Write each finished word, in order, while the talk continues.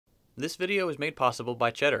This video is made possible by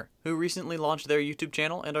Cheddar, who recently launched their YouTube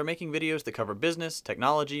channel and are making videos that cover business,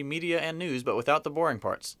 technology, media, and news, but without the boring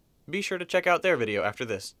parts. Be sure to check out their video after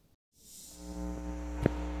this.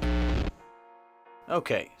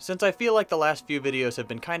 Okay, since I feel like the last few videos have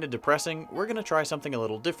been kinda depressing, we're gonna try something a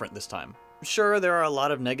little different this time. Sure, there are a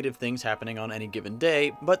lot of negative things happening on any given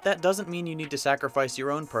day, but that doesn't mean you need to sacrifice your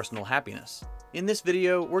own personal happiness. In this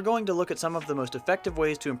video, we're going to look at some of the most effective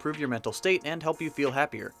ways to improve your mental state and help you feel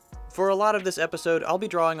happier. For a lot of this episode, I'll be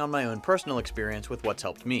drawing on my own personal experience with what's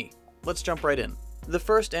helped me. Let's jump right in. The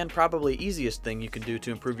first and probably easiest thing you can do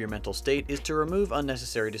to improve your mental state is to remove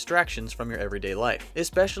unnecessary distractions from your everyday life,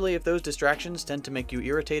 especially if those distractions tend to make you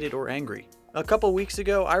irritated or angry. A couple weeks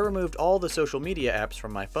ago, I removed all the social media apps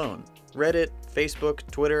from my phone. Reddit, Facebook,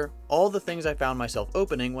 Twitter, all the things I found myself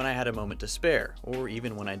opening when I had a moment to spare, or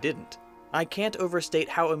even when I didn't. I can't overstate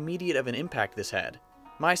how immediate of an impact this had.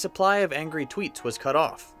 My supply of angry tweets was cut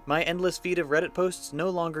off, my endless feed of Reddit posts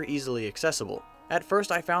no longer easily accessible. At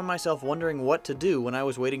first, I found myself wondering what to do when I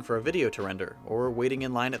was waiting for a video to render, or waiting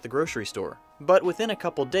in line at the grocery store. But within a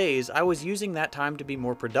couple days, I was using that time to be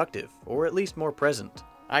more productive, or at least more present.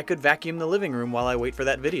 I could vacuum the living room while I wait for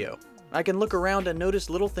that video. I can look around and notice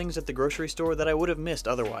little things at the grocery store that I would have missed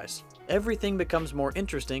otherwise. Everything becomes more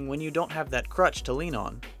interesting when you don't have that crutch to lean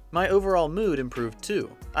on. My overall mood improved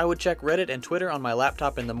too. I would check Reddit and Twitter on my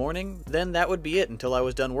laptop in the morning, then that would be it until I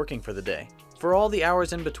was done working for the day. For all the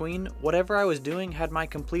hours in between, whatever I was doing had my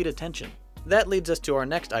complete attention. That leads us to our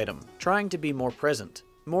next item, trying to be more present,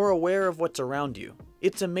 more aware of what's around you.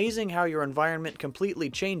 It's amazing how your environment completely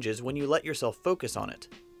changes when you let yourself focus on it.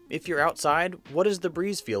 If you're outside, what does the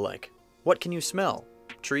breeze feel like? What can you smell?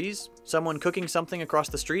 Trees? Someone cooking something across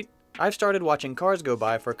the street? I've started watching cars go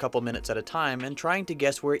by for a couple minutes at a time and trying to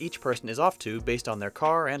guess where each person is off to based on their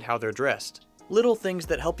car and how they're dressed. Little things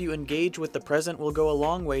that help you engage with the present will go a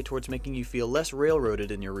long way towards making you feel less railroaded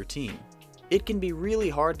in your routine. It can be really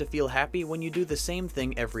hard to feel happy when you do the same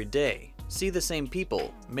thing every day, see the same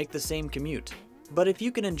people, make the same commute. But if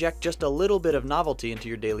you can inject just a little bit of novelty into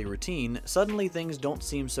your daily routine, suddenly things don't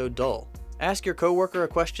seem so dull. Ask your coworker a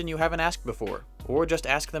question you haven't asked before, or just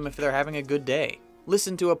ask them if they're having a good day.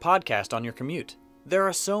 Listen to a podcast on your commute. There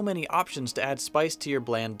are so many options to add spice to your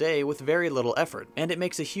bland day with very little effort, and it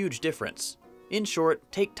makes a huge difference. In short,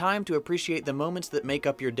 take time to appreciate the moments that make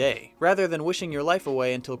up your day, rather than wishing your life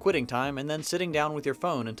away until quitting time and then sitting down with your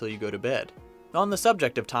phone until you go to bed. On the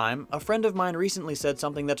subject of time, a friend of mine recently said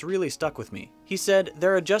something that's really stuck with me. He said,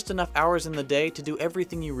 there are just enough hours in the day to do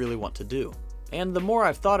everything you really want to do. And the more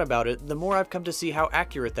I've thought about it, the more I've come to see how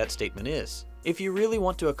accurate that statement is. If you really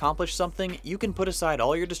want to accomplish something, you can put aside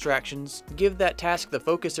all your distractions, give that task the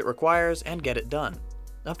focus it requires, and get it done.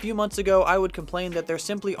 A few months ago, I would complain that there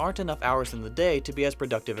simply aren't enough hours in the day to be as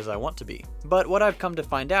productive as I want to be. But what I've come to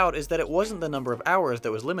find out is that it wasn't the number of hours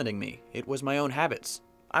that was limiting me, it was my own habits.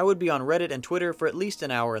 I would be on Reddit and Twitter for at least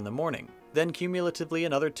an hour in the morning, then cumulatively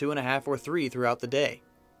another 2.5 or 3 throughout the day.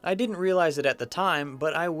 I didn't realize it at the time,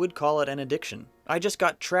 but I would call it an addiction. I just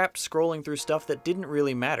got trapped scrolling through stuff that didn't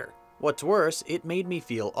really matter. What's worse, it made me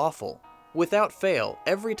feel awful. Without fail,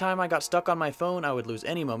 every time I got stuck on my phone, I would lose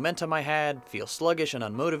any momentum I had, feel sluggish and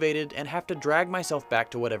unmotivated, and have to drag myself back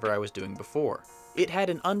to whatever I was doing before. It had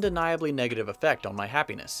an undeniably negative effect on my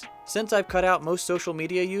happiness. Since I've cut out most social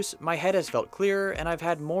media use, my head has felt clearer and I've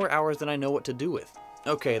had more hours than I know what to do with.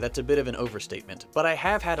 Okay, that's a bit of an overstatement, but I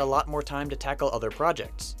have had a lot more time to tackle other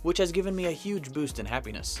projects, which has given me a huge boost in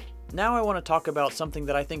happiness. Now I want to talk about something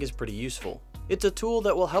that I think is pretty useful. It's a tool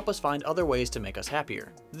that will help us find other ways to make us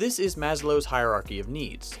happier. This is Maslow's hierarchy of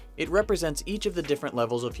needs. It represents each of the different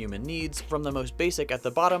levels of human needs, from the most basic at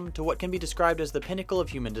the bottom to what can be described as the pinnacle of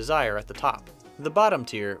human desire at the top. The bottom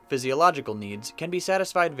tier, physiological needs, can be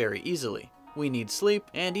satisfied very easily. We need sleep,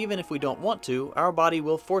 and even if we don't want to, our body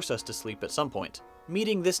will force us to sleep at some point.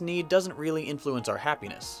 Meeting this need doesn't really influence our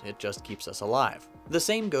happiness, it just keeps us alive. The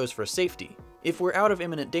same goes for safety. If we're out of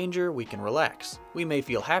imminent danger, we can relax. We may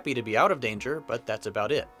feel happy to be out of danger, but that's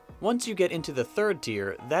about it. Once you get into the third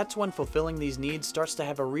tier, that's when fulfilling these needs starts to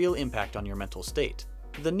have a real impact on your mental state.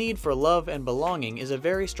 The need for love and belonging is a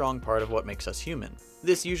very strong part of what makes us human.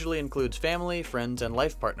 This usually includes family, friends, and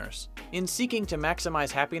life partners. In seeking to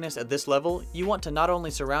maximize happiness at this level, you want to not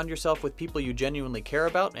only surround yourself with people you genuinely care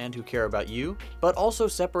about and who care about you, but also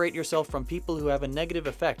separate yourself from people who have a negative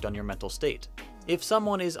effect on your mental state. If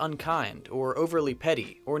someone is unkind, or overly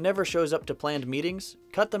petty, or never shows up to planned meetings,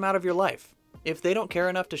 cut them out of your life. If they don't care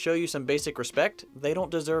enough to show you some basic respect, they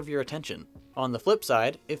don't deserve your attention. On the flip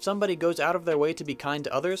side, if somebody goes out of their way to be kind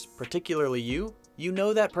to others, particularly you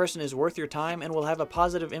know that person is worth your time and will have a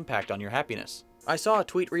positive impact on your happiness. I saw a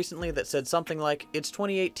tweet recently that said something like, "It's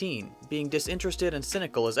 2018, being disinterested and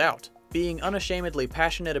cynical is out. Being unashamedly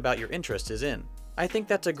passionate about your interests is in." I think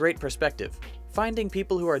that's a great perspective. Finding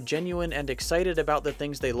people who are genuine and excited about the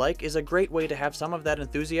things they like is a great way to have some of that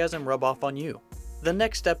enthusiasm rub off on you. The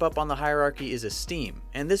next step up on the hierarchy is esteem,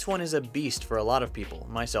 and this one is a beast for a lot of people,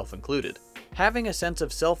 myself included. Having a sense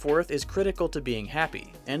of self-worth is critical to being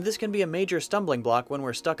happy, and this can be a major stumbling block when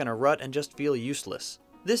we're stuck in a rut and just feel useless.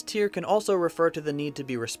 This tier can also refer to the need to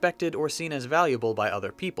be respected or seen as valuable by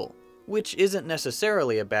other people, which isn't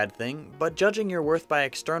necessarily a bad thing, but judging your worth by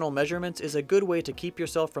external measurements is a good way to keep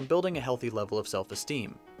yourself from building a healthy level of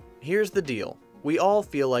self-esteem. Here's the deal. We all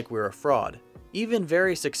feel like we're a fraud. Even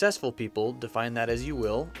very successful people, define that as you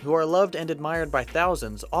will, who are loved and admired by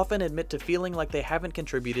thousands often admit to feeling like they haven't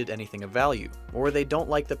contributed anything of value, or they don't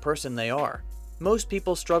like the person they are. Most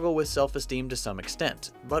people struggle with self-esteem to some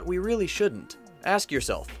extent, but we really shouldn't. Ask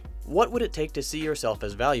yourself, what would it take to see yourself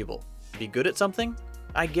as valuable? Be good at something?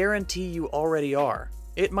 I guarantee you already are.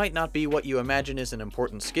 It might not be what you imagine is an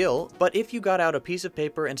important skill, but if you got out a piece of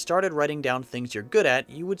paper and started writing down things you're good at,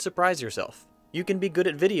 you would surprise yourself. You can be good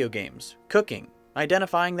at video games, cooking,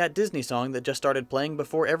 identifying that Disney song that just started playing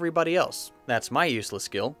before everybody else. That's my useless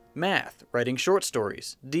skill. Math, writing short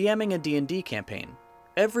stories, DMing a D&D campaign.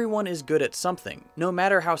 Everyone is good at something, no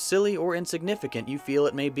matter how silly or insignificant you feel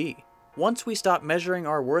it may be. Once we stop measuring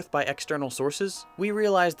our worth by external sources, we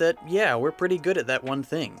realize that, yeah, we're pretty good at that one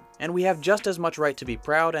thing, and we have just as much right to be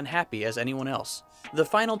proud and happy as anyone else. The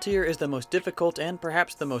final tier is the most difficult and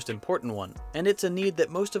perhaps the most important one, and it's a need that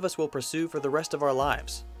most of us will pursue for the rest of our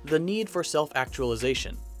lives. The need for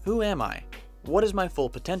self-actualization. Who am I? What is my full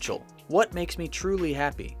potential? What makes me truly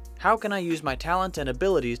happy? How can I use my talent and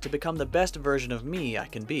abilities to become the best version of me I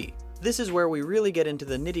can be? This is where we really get into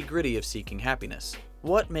the nitty-gritty of seeking happiness.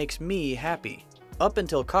 What makes me happy? Up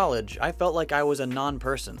until college, I felt like I was a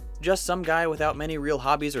non-person, just some guy without many real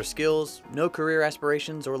hobbies or skills, no career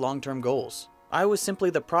aspirations or long-term goals. I was simply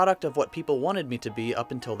the product of what people wanted me to be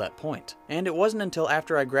up until that point, and it wasn't until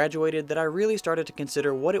after I graduated that I really started to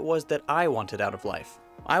consider what it was that I wanted out of life.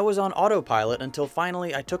 I was on autopilot until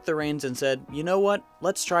finally I took the reins and said, you know what,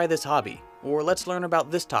 let's try this hobby, or let's learn about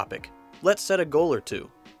this topic, let's set a goal or two.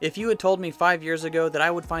 If you had told me 5 years ago that I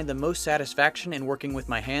would find the most satisfaction in working with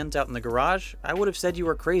my hands out in the garage, I would have said you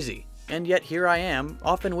were crazy. And yet here I am,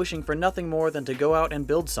 often wishing for nothing more than to go out and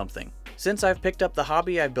build something. Since I've picked up the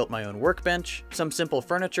hobby, I've built my own workbench, some simple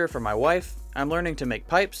furniture for my wife, I'm learning to make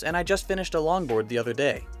pipes, and I just finished a longboard the other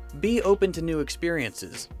day. Be open to new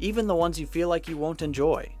experiences, even the ones you feel like you won't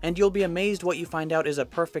enjoy, and you'll be amazed what you find out is a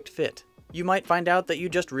perfect fit. You might find out that you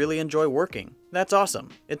just really enjoy working. That's awesome.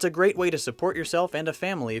 It's a great way to support yourself and a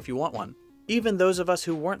family if you want one. Even those of us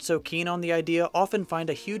who weren't so keen on the idea often find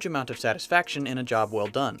a huge amount of satisfaction in a job well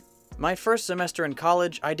done. My first semester in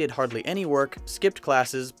college, I did hardly any work, skipped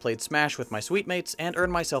classes, played Smash with my suitemates, and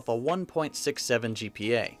earned myself a 1.67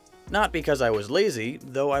 GPA. Not because I was lazy,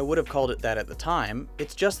 though I would have called it that at the time,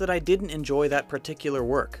 it's just that I didn't enjoy that particular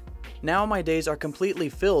work. Now my days are completely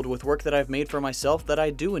filled with work that I've made for myself that I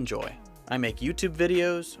do enjoy. I make YouTube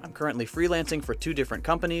videos, I'm currently freelancing for 2 different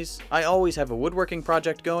companies, I always have a woodworking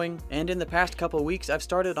project going, and in the past couple weeks I've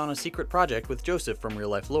started on a secret project with Joseph from Real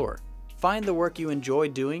Life Lore. Find the work you enjoy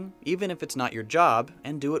doing, even if it's not your job,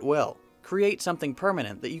 and do it well. Create something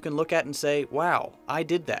permanent that you can look at and say, wow, I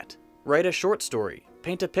did that. Write a short story,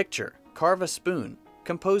 paint a picture, carve a spoon,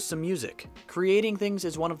 compose some music. Creating things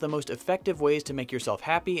is one of the most effective ways to make yourself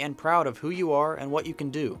happy and proud of who you are and what you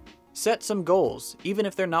can do. Set some goals, even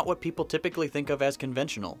if they're not what people typically think of as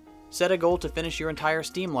conventional. Set a goal to finish your entire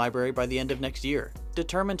Steam library by the end of next year.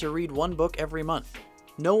 Determine to read 1 book every month.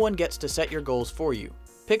 No one gets to set your goals for you.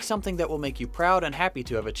 Pick something that will make you proud and happy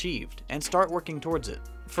to have achieved, and start working towards it.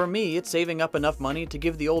 For me, it's saving up enough money to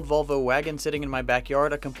give the old Volvo wagon sitting in my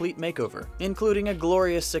backyard a complete makeover, including a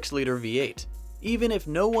glorious 6-liter V8. Even if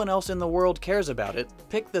no one else in the world cares about it,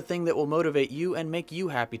 pick the thing that will motivate you and make you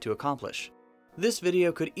happy to accomplish. This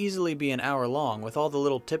video could easily be an hour long with all the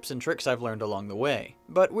little tips and tricks I've learned along the way,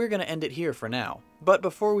 but we're gonna end it here for now. But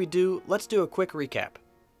before we do, let's do a quick recap.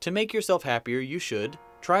 To make yourself happier, you should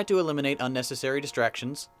try to eliminate unnecessary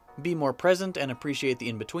distractions, be more present and appreciate the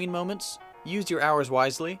in-between moments, use your hours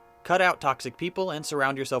wisely, cut out toxic people and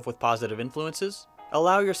surround yourself with positive influences,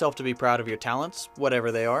 allow yourself to be proud of your talents,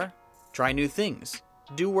 whatever they are, try new things,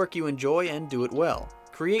 do work you enjoy and do it well,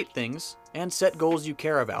 create things, and set goals you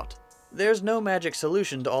care about. There's no magic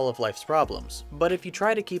solution to all of life's problems, but if you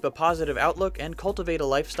try to keep a positive outlook and cultivate a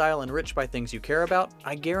lifestyle enriched by things you care about,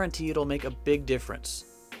 I guarantee it'll make a big difference.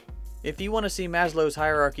 If you want to see Maslow's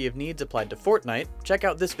hierarchy of needs applied to Fortnite, check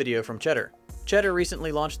out this video from Cheddar. Cheddar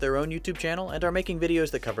recently launched their own YouTube channel and are making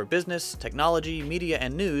videos that cover business, technology, media,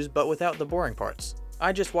 and news, but without the boring parts.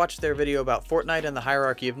 I just watched their video about Fortnite and the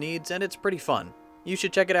hierarchy of needs, and it's pretty fun. You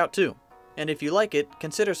should check it out too. And if you like it,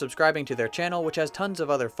 consider subscribing to their channel, which has tons of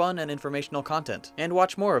other fun and informational content, and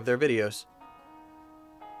watch more of their videos.